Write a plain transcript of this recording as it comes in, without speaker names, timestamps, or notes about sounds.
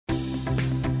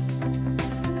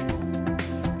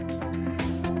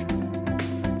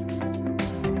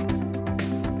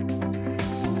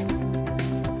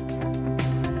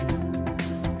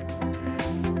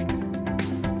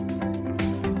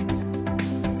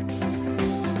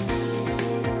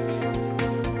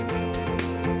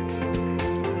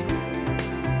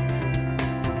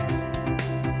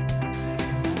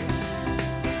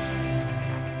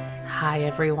Hi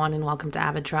everyone, and welcome to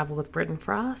Avid Travel with Britton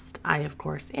Frost. I, of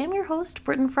course, am your host,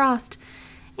 Britton Frost,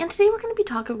 and today we're going to be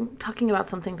talking about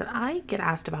something that I get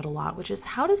asked about a lot, which is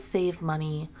how to save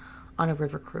money on a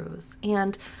river cruise.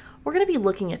 And we're going to be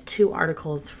looking at two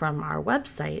articles from our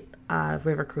website,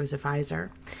 River Cruise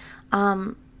Advisor.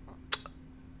 One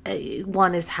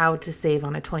is how to save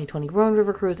on a 2020 Rhone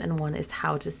River cruise, and one is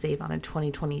how to save on a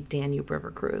 2020 Danube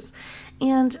River cruise.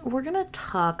 And we're going to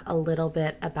talk a little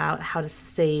bit about how to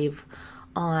save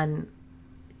on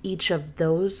each of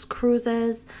those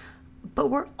cruises, but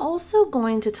we're also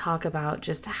going to talk about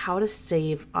just how to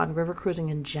save on river cruising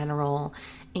in general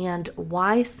and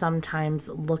why sometimes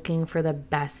looking for the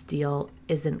best deal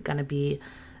isn't going to be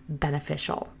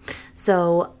beneficial.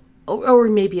 So or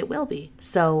maybe it will be.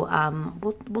 So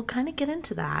we'll kind of get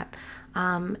into that.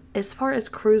 As far as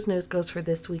cruise news goes for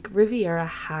this week, Riviera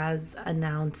has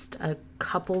announced a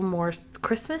couple more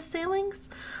Christmas sailings.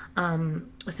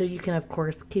 So you can, of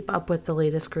course, keep up with the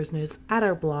latest cruise news at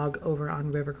our blog over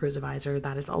on River Cruise Advisor.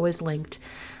 That is always linked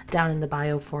down in the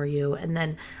bio for you. And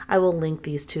then I will link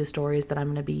these two stories that I'm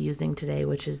going to be using today,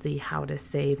 which is the how to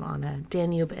save on a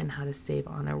Danube and how to save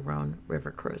on a Rhone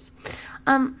River cruise.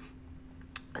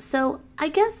 So I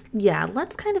guess,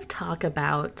 let's kind of talk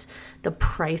about the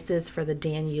prices for the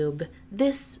Danube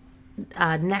this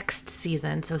next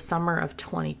season, so summer of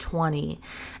 2020.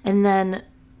 And then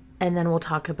we'll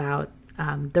talk about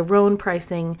the Rhone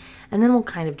pricing, and then we'll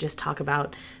kind of just talk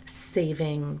about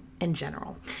saving in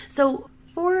general. So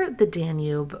for the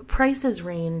Danube, prices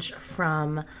range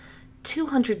from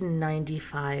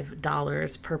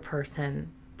 $295 per person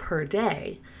per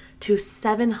day to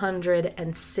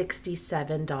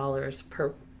 $767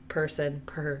 per person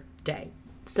per day.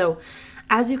 So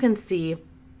as you can see,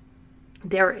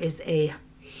 there is a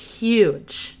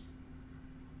huge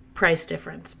price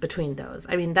difference between those.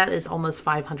 I mean, that is almost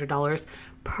 $500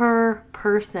 per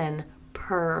person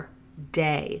per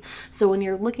day. So when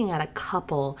you're looking at a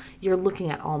couple, you're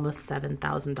looking at almost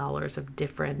 $7,000 of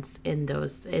difference in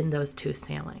those two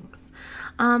sailings.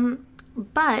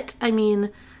 But I mean,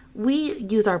 we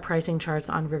use our pricing charts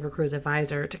on River Cruise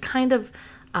Advisor to kind of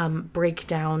break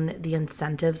down the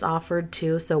incentives offered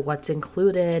too. So what's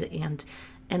included, and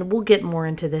we'll get more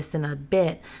into this in a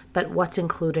bit, but what's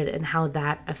included and how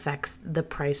that affects the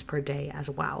price per day as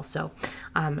well. So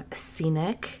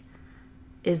Scenic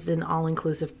is an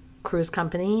all-inclusive cruise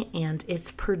company, and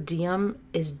its per diem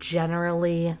is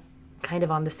generally kind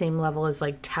of on the same level as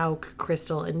like Tauck,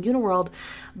 Crystal, and Uniworld,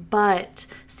 but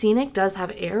Scenic does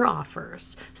have air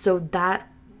offers, so that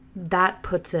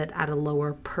puts it at a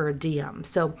lower per diem.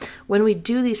 So when we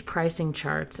do these pricing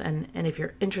charts, and if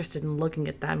you're interested in looking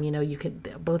at them, you can,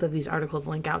 both of these articles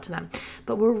link out to them,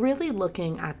 but we're really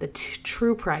looking at the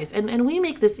true price, and we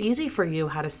make this easy for you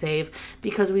how to save,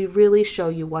 because we really show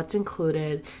you what's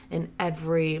included in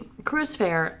every cruise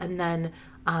fare, and then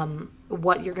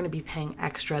what you're going to be paying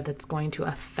extra that's going to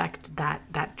affect that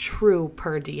true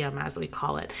per diem, as we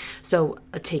call it. So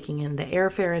taking in the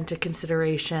airfare into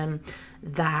consideration,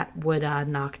 that would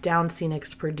knock down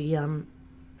Scenic's per diem.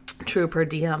 True per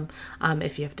diem.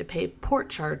 If you have to pay port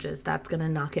charges, that's going to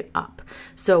knock it up.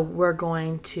 So we're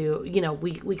going to,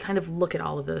 we kind of look at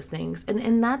all of those things.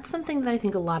 And that's something that I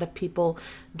think a lot of people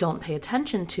don't pay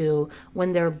attention to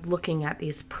when they're looking at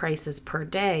these prices per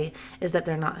day, is that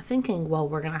they're not thinking, well,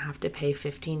 we're going to have to pay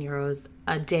 15 euros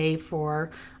a day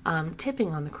for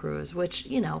tipping on the cruise, which,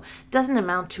 doesn't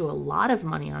amount to a lot of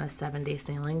money on a 7-day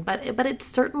sailing, but it's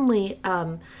certainly,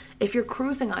 if you're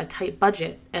cruising on a tight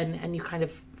budget and you kind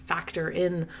of factor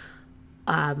in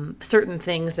certain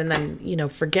things and then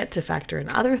forget to factor in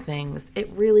other things,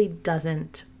 it really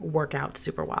doesn't work out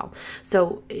super well.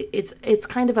 So it's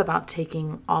kind of about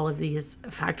taking all of these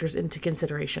factors into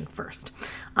consideration first.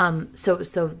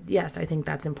 So yes, I think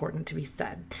that's important to be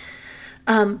said.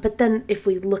 But then if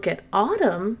we look at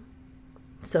autumn,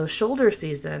 so shoulder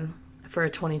season for a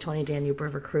 2020 Danube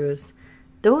River cruise,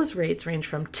 those rates range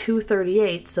from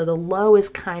 $238, so the low is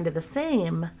kind of the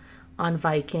same on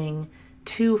Viking,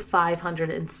 to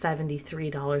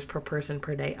 $573 per person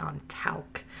per day on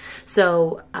Tauck.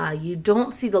 So you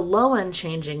don't see the low end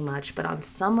changing much, but on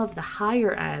some of the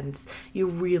higher ends, you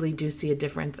really do see a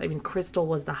difference. I mean, Crystal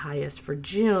was the highest for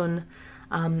June,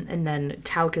 and then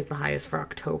Tauck is the highest for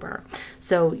October.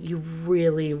 So you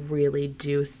really, really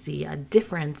do see a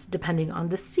difference depending on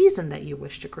the season that you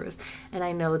wish to cruise. And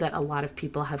I know that a lot of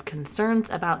people have concerns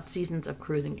about seasons of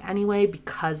cruising anyway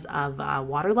because of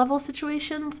water level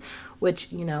situations, which,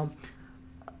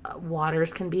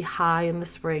 waters can be high in the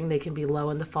spring, they can be low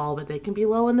in the fall, but they can be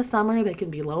low in the summer, they can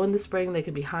be low in the spring, they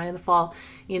can be high in the fall.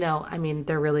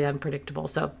 They're really unpredictable.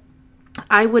 So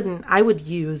I would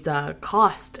use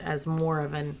cost as more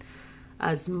of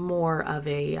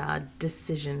a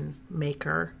decision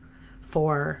maker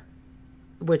for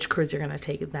which cruise you're going to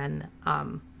take then,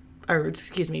 or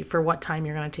excuse me, for what time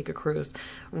you're going to take a cruise,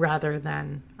 rather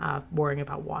than worrying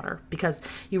about water, because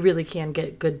you really can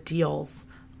get good deals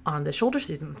on the shoulder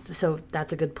seasons. So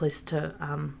that's a good place to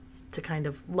kind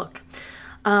of look.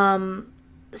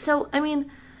 So, I mean,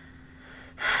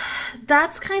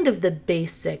 that's kind of the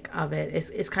basic of it,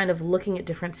 is kind of looking at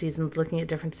different seasons, looking at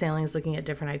different sailings, looking at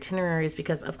different itineraries,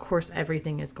 because of course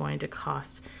everything is going to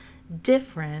cost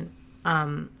different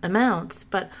amounts,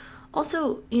 but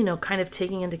also, kind of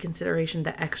taking into consideration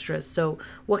the extras. So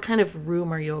what kind of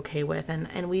room are you okay with?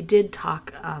 And we did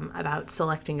talk about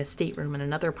selecting a stateroom in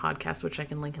another podcast, which I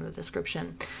can link in the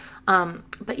description.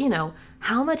 But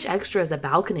how much extra is a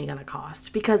balcony going to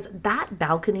cost? Because that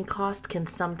balcony cost can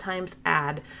sometimes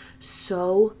add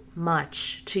so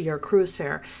much to your cruise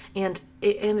fare. And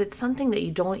it's something that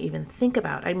you don't even think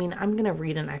about. I mean, I'm going to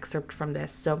read an excerpt from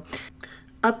this. So,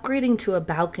 upgrading to a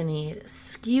balcony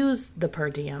skews the per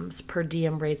diems. Per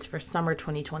diem rates for summer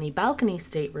 2020 balcony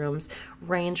staterooms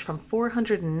range from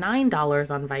 $409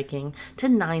 on Viking to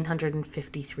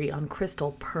 $953 on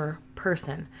Crystal per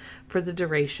person for the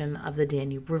duration of the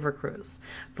Danube River Cruise.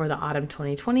 For the autumn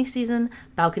 2020 season,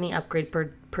 balcony upgrade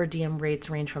per diem rates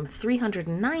range from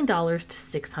 $309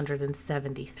 to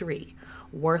 $673.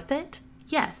 Worth it?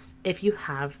 Yes, if you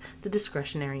have the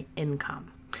discretionary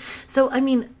income. So, I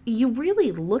mean, you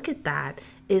really look at that,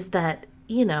 is that,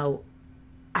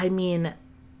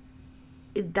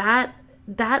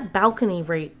 that balcony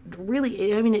rate really,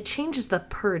 it changes the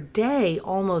per day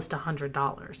almost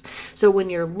 $100. So when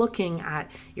you're looking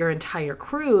at your entire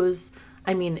cruise,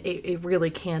 it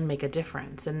really can make a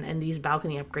difference. And these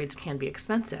balcony upgrades can be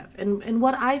expensive. And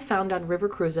what I found on river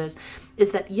cruises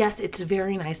is that, yes, it's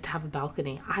very nice to have a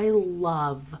balcony. I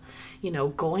love,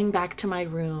 going back to my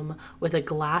room with a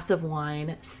glass of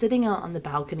wine, sitting out on the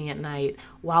balcony at night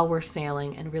while we're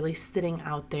sailing, and really sitting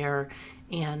out there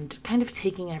and kind of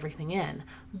taking everything in.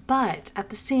 But at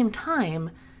the same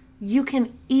time, you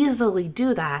can easily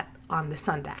do that on the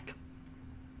sun deck.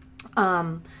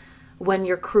 When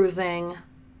you're cruising,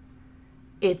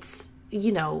 it's,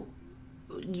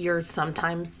 you're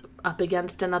sometimes up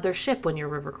against another ship when you're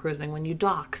river cruising, when you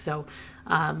dock. So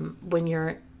when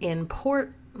you're in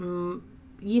port,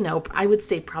 I would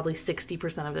say probably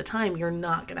 60% of the time, you're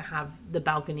not going to have the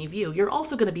balcony view. You're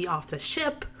also going to be off the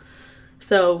ship.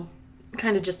 So it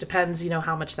kind of just depends,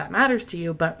 how much that matters to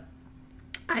you. But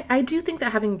I do think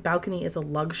that having balcony is a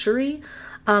luxury.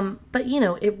 But,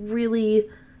 it really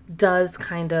does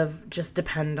kind of just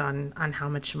depend on how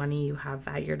much money you have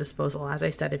at your disposal. As I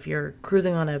said, if you're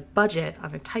cruising on a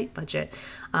tight budget,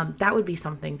 that would be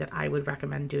something that I would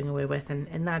recommend doing away with.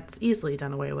 And that's easily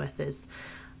done away with, is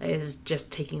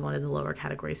just taking one of the lower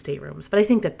category staterooms. But I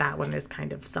think that one is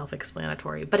kind of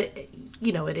self-explanatory. But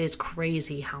it is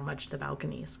crazy how much the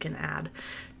balconies can add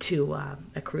to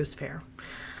a cruise fare.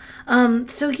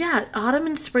 So yeah, autumn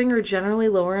and spring are generally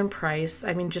lower in price.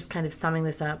 Just kind of summing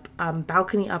this up,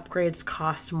 balcony upgrades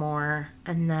cost more,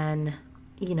 and then,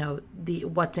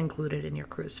 what's included in your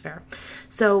cruise fare.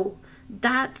 So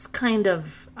that's kind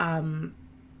of,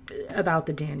 about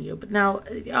the Danube. Now,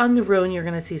 on the Rhone, you're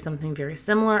going to see something very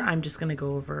similar. I'm just going to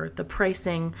go over the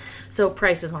pricing. So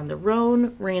prices on the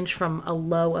Rhone range from a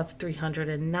low of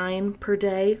 $309 per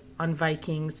day on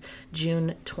Viking's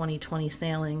June 2020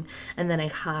 sailing, and then a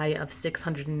high of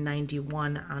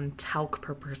 $691 on Tauk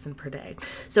per person per day.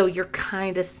 So you're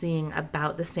kind of seeing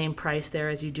about the same price there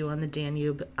as you do on the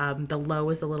Danube. The low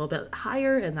is a little bit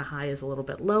higher and the high is a little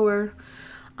bit lower.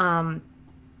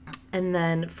 And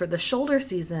then for the shoulder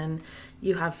season,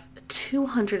 you have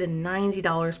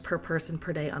 $290 per person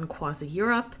per day on Quasi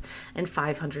Europe and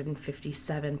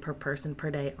 $557 per person per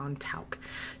day on Tauk.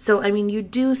 So, you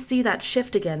do see that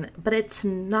shift again, but it's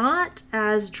not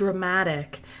as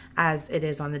dramatic as it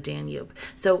is on the Danube.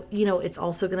 So, it's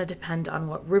also going to depend on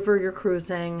what river you're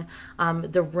cruising.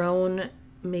 The Rhone,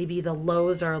 maybe the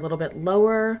lows are a little bit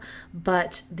lower,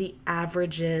 but the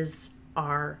averages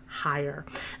are higher.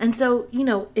 And so,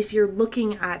 if you're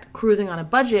looking at cruising on a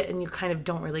budget and you kind of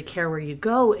don't really care where you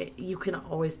go, you can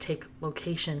always take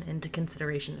location into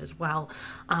consideration as well,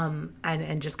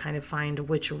 and just kind of find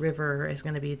which river is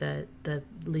going to be the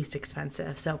least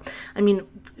expensive. So,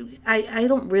 I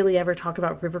don't really ever talk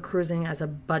about river cruising as a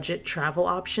budget travel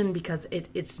option, because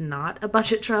it's not a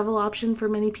budget travel option for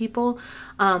many people,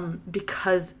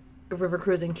 because river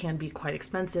cruising can be quite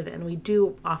expensive, and we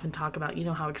do often talk about,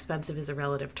 how expensive is a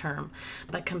relative term,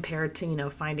 but compared to,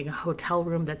 finding a hotel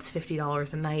room that's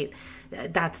 $50 a night,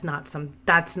 that's not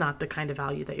the kind of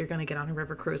value that you're going to get on a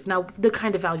river cruise. Now, the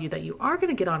kind of value that you are going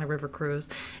to get on a river cruise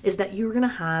is that you're going to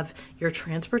have your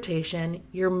transportation,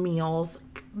 your meals,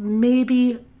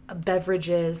 maybe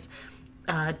beverages,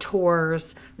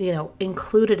 tours,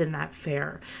 included in that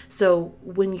fare. So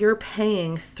when you're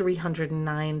paying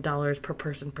 $309 per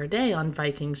person per day on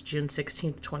Viking's June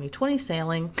 16th, 2020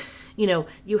 sailing,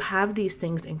 you have these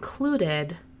things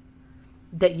included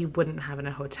that you wouldn't have in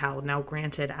a hotel. Now,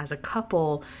 granted, as a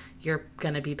couple, you're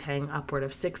going to be paying upward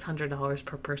of $600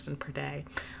 per person per day.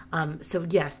 So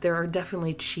yes, there are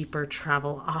definitely cheaper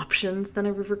travel options than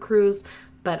a river cruise,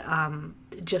 but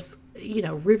just,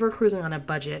 river cruising on a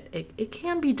budget, it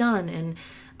can be done. And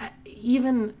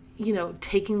even,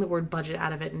 taking the word budget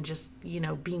out of it and just,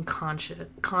 being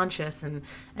conscious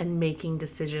and making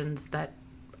decisions that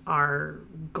are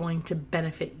going to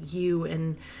benefit you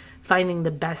and finding the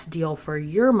best deal for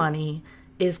your money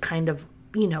is kind of,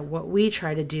 what we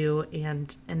try to do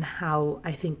and how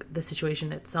I think the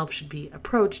situation itself should be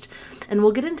approached. And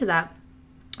we'll get into that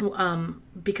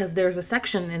because there's a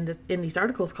section in these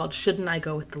articles called "Shouldn't I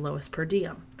Go with the Lowest Per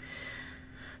Diem?"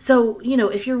 So,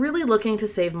 if you're really looking to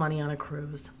save money on a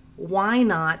cruise, why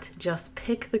not just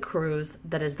pick the cruise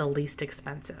that is the least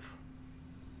expensive?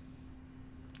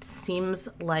 Seems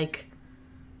like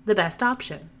the best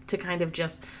option to kind of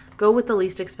just go with the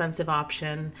least expensive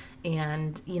option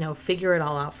and, figure it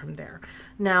all out from there.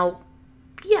 Now,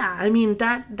 yeah, I mean,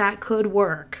 that could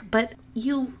work, but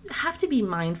you have to be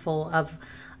mindful of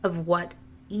what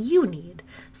you need.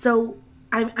 So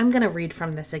I'm going to read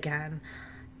from this again.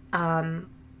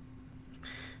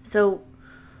 So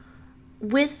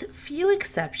with few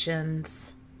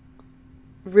exceptions,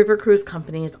 river cruise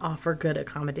companies offer good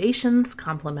accommodations,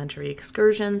 complimentary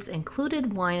excursions,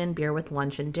 included wine and beer with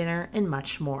lunch and dinner, and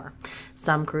much more.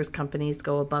 Some cruise companies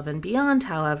go above and beyond,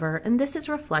 however, and this is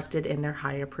reflected in their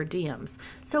higher per diems.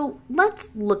 So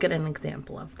let's look at an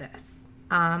example of this.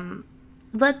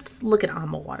 Let's look at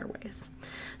AMA Waterways.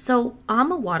 So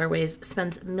AMA Waterways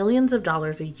spends millions of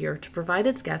dollars a year to provide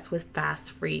its guests with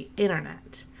fast, free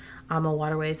internet. AMA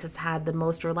Waterways has had the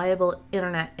most reliable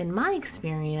internet in my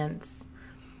experience,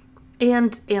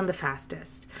 and the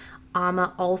fastest.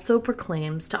 AMA also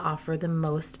proclaims to offer the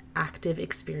most active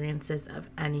experiences of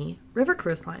any river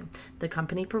cruise line. The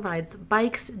company provides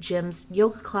bikes, gyms,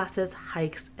 yoga classes,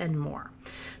 hikes, and more.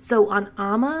 So on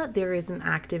AMA, there is an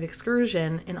active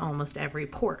excursion in almost every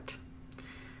port.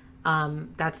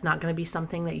 That's not going to be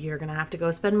something that you're going to have to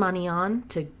go spend money on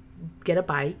to get a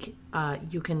bike.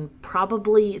 You can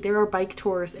probably, there are bike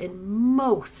tours in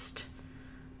most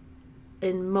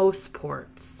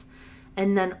ports.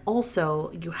 And then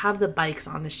also you have the bikes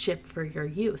on the ship for your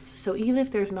use. So even if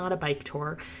there's not a bike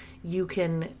tour, you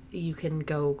can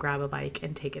go grab a bike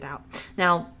and take it out.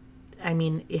 Now, I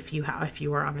mean, if you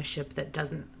are on a ship that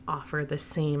doesn't offer the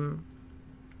same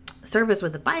service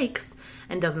with the bikes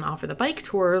and doesn't offer the bike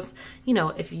tours,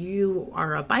 if you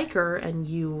are a biker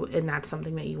and that's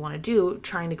something that you want to do,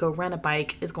 trying to go rent a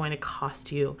bike is going to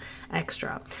cost you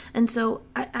extra. And so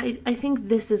I think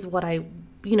this is what I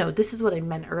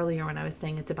meant earlier when I was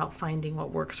saying it's about finding what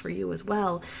works for you as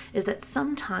well, is that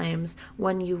sometimes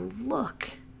when you look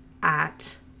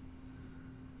at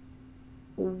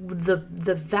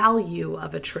the value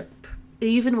of a trip,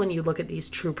 even when you look at these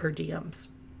true per diems,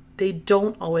 they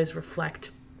don't always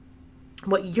reflect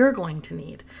what you're going to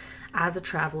need as a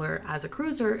traveler, as a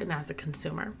cruiser, and as a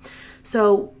consumer.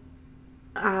 So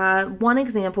one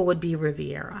example would be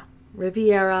Riviera.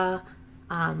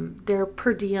 Their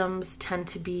per diems tend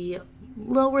to be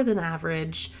lower than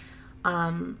average,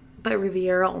 but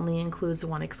Riviera only includes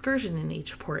one excursion in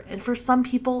each port. And for some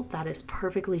people, that is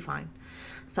perfectly fine.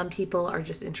 Some people are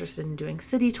just interested in doing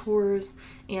city tours,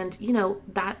 and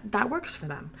that works for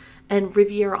them. And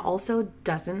Riviera also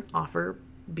doesn't offer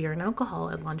beer and alcohol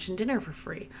at lunch and dinner for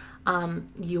free.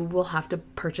 You will have to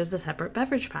purchase a separate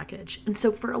beverage package. And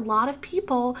so for a lot of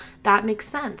people, that makes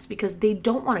sense because they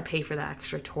don't want to pay for the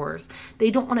extra tours.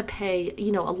 They don't want to pay,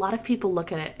 a lot of people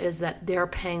look at it as that they're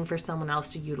paying for someone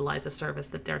else to utilize a service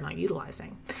that they're not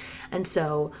utilizing. And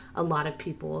so a lot of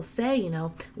people will say,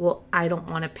 well, I don't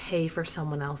want to pay for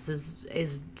someone else's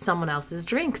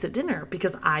drinks at dinner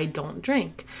because I don't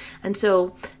drink. And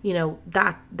so,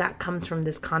 that comes from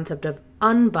this concept of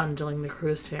unbundling the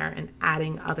cruise fare and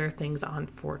adding other things on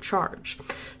for charge.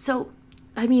 So,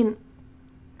 I mean,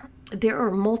 there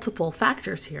are multiple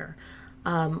factors here.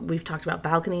 We've talked about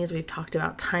balconies. We've talked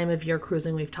about time of year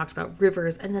cruising. We've talked about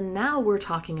rivers. And then now we're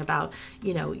talking about,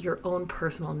 your own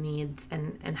personal needs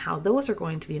and how those are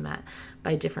going to be met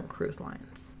by different cruise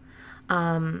lines.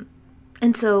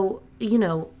 And so,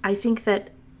 I think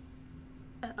that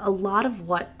a lot of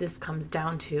what this comes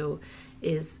down to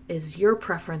is your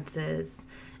preferences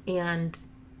and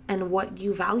what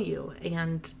you value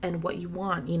and what you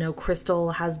want.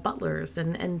 Crystal has butlers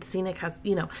and Scenic has,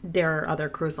 there are other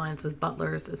cruise lines with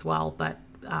butlers as well, but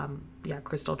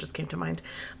Crystal just came to mind.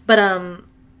 But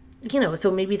so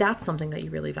maybe that's something that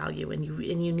you really value and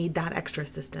you need that extra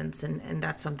assistance and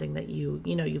that's something that you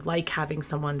like having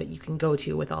someone that you can go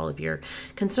to with all of your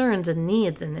concerns and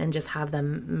needs and just have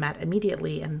them met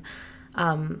immediately. And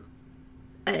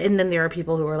then there are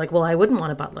people who are like, well, I wouldn't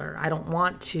want a butler. I don't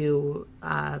want to,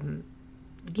 a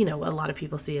lot of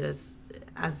people see it as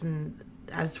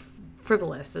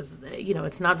frivolous, as,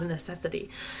 it's not a necessity.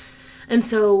 And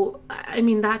so,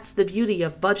 that's the beauty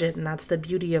of budget, and that's the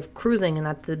beauty of cruising, and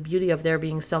that's the beauty of there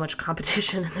being so much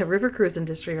competition in the river cruise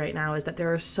industry right now, is that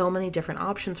there are so many different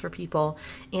options for people.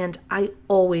 And I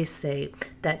always say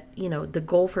that, the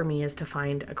goal for me is to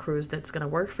find a cruise that's going to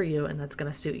work for you and that's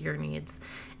going to suit your needs.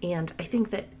 And I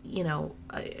think that,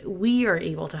 we are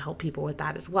able to help people with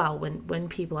that as well. When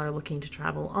people are looking to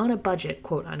travel on a budget,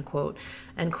 quote unquote,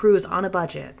 and cruise on a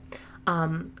budget,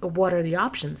 what are the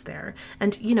options there?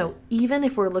 And, even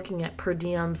if we're looking at per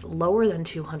diems lower than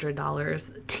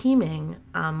 $200, teaming,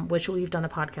 which we've done a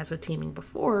podcast with teaming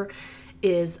before,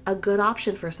 is a good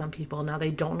option for some people. Now,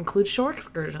 they don't include shore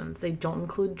excursions. They don't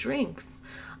include drinks.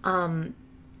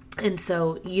 And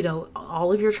so,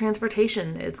 all of your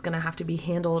transportation is going to have to be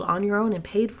handled on your own and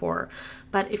paid for.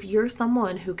 But if you're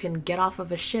someone who can get off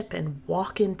of a ship and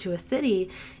walk into a city,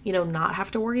 not have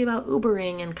to worry about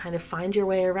Ubering and kind of find your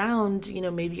way around,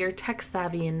 maybe you're tech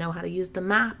savvy and know how to use the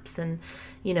maps and,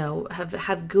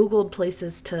 have Googled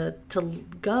places to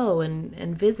go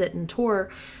and visit and tour,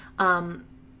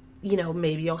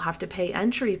 maybe you'll have to pay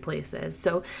entry places.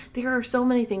 So there are so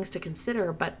many things to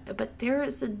consider, but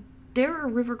there are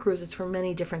river cruises for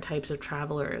many different types of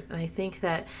travelers. And I think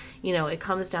that, it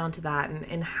comes down to that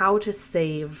and how to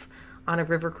save on a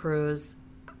river cruise.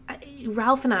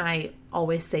 Ralph and I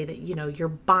always say that, you're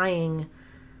buying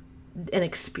an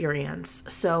experience.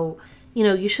 So,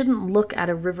 you shouldn't look at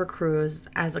a river cruise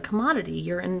as a commodity.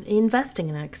 You're investing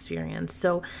in an experience.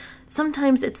 So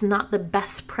sometimes it's not the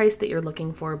best price that you're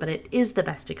looking for, but it is the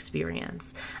best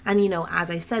experience. And,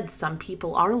 as I said, some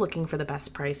people are looking for the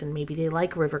best price and maybe they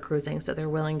like river cruising. So they're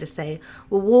willing to say,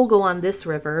 well, we'll go on this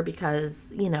river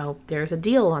because, there's a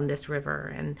deal on this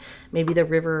river. And maybe the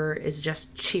river is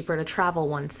just cheaper to travel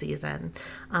one season.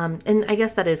 And I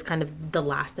guess that is kind of the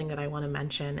last thing that I want to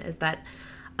mention is that,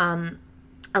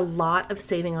 a lot of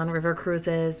saving on river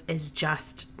cruises is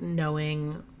just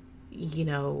knowing,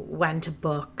 when to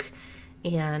book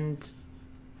and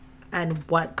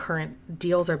what current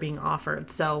deals are being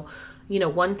offered. So,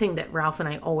 one thing that Ralph and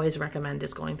I always recommend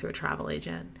is going through a travel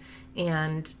agent.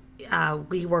 And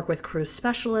we work with cruise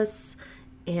specialists.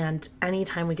 And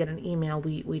anytime we get an email,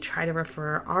 we try to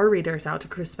refer our readers out to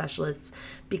cruise specialists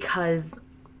because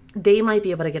they might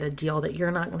be able to get a deal that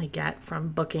you're not going to get from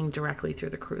booking directly through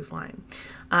the cruise line.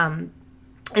 And,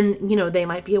 they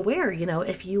might be aware,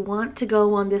 if you want to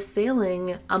go on this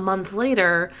sailing a month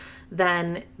later,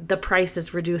 then the price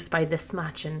is reduced by this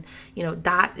much. And,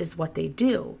 that is what they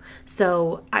do.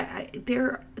 So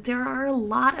there are a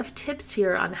lot of tips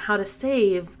here on how to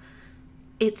save.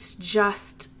 It's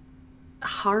just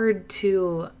hard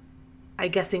to, I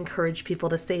guess, encourage people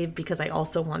to save because I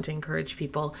also want to encourage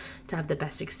people to have the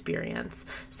best experience.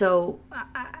 So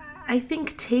I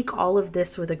think take all of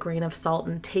this with a grain of salt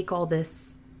and take all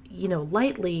this,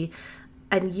 lightly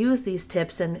and use these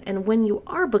tips. And when you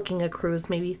are booking a cruise,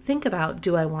 maybe think about,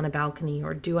 do I want a balcony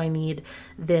or do I need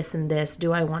this and this?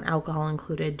 Do I want alcohol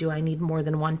included? Do I need more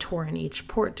than one tour in each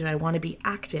port? Do I want to be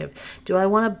active? Do I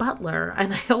want a butler?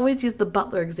 And I always use the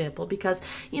butler example because,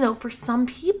 for some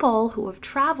people who have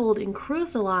traveled and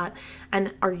cruised a lot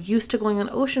and are used to going on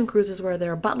ocean cruises where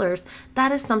there are butlers,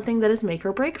 that is something that is make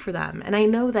or break for them. And I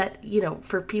know that,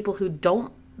 for people who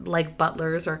don't like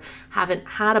butlers or haven't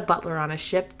had a butler on a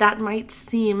ship, that might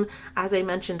seem, as I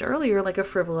mentioned earlier, like a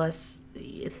frivolous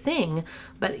thing.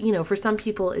 But, for some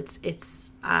people,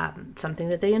 it's something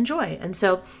that they enjoy. And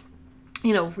so,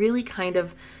 really kind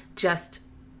of just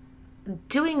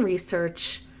doing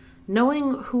research,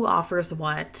 knowing who offers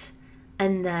what,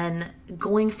 and then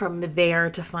going from there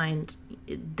to find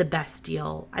the best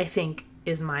deal, I think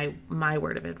is my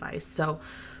word of advice. So,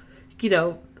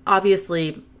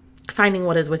 obviously finding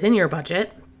what is within your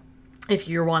budget If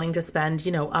you're wanting to spend,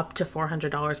 up to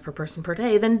 $400 per person per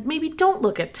day, then maybe don't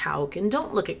look at Tauck and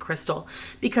don't look at Crystal,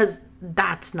 because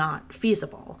that's not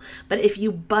feasible. But if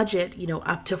you budget,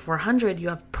 up to 400, you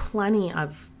have plenty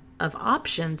of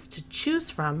options to choose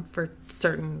from for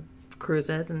certain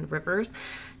cruises and rivers.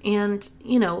 And,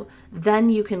 then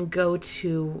you can go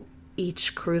to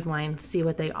each cruise line, see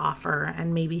what they offer,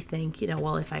 and maybe think,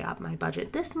 well, if I up my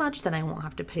budget this much, then I won't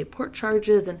have to pay port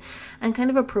charges, and kind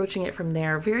of approaching it from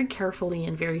there very carefully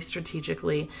and very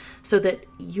strategically, so that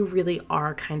you really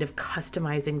are kind of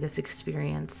customizing this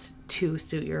experience to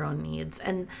suit your own needs.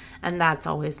 And that's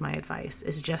always my advice,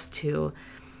 is just to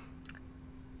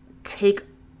take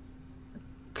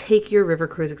your river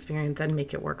cruise experience and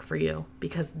make it work for you,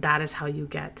 because that is how you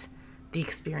get the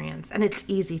experience. And it's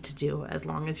easy to do as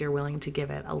long as you're willing to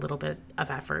give it a little bit of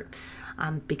effort,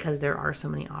 because there are so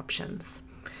many options.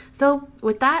 So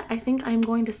with that, I think I'm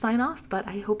going to sign off, but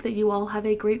I hope that you all have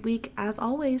a great week as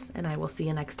always, and I will see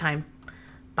you next time.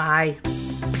 Bye.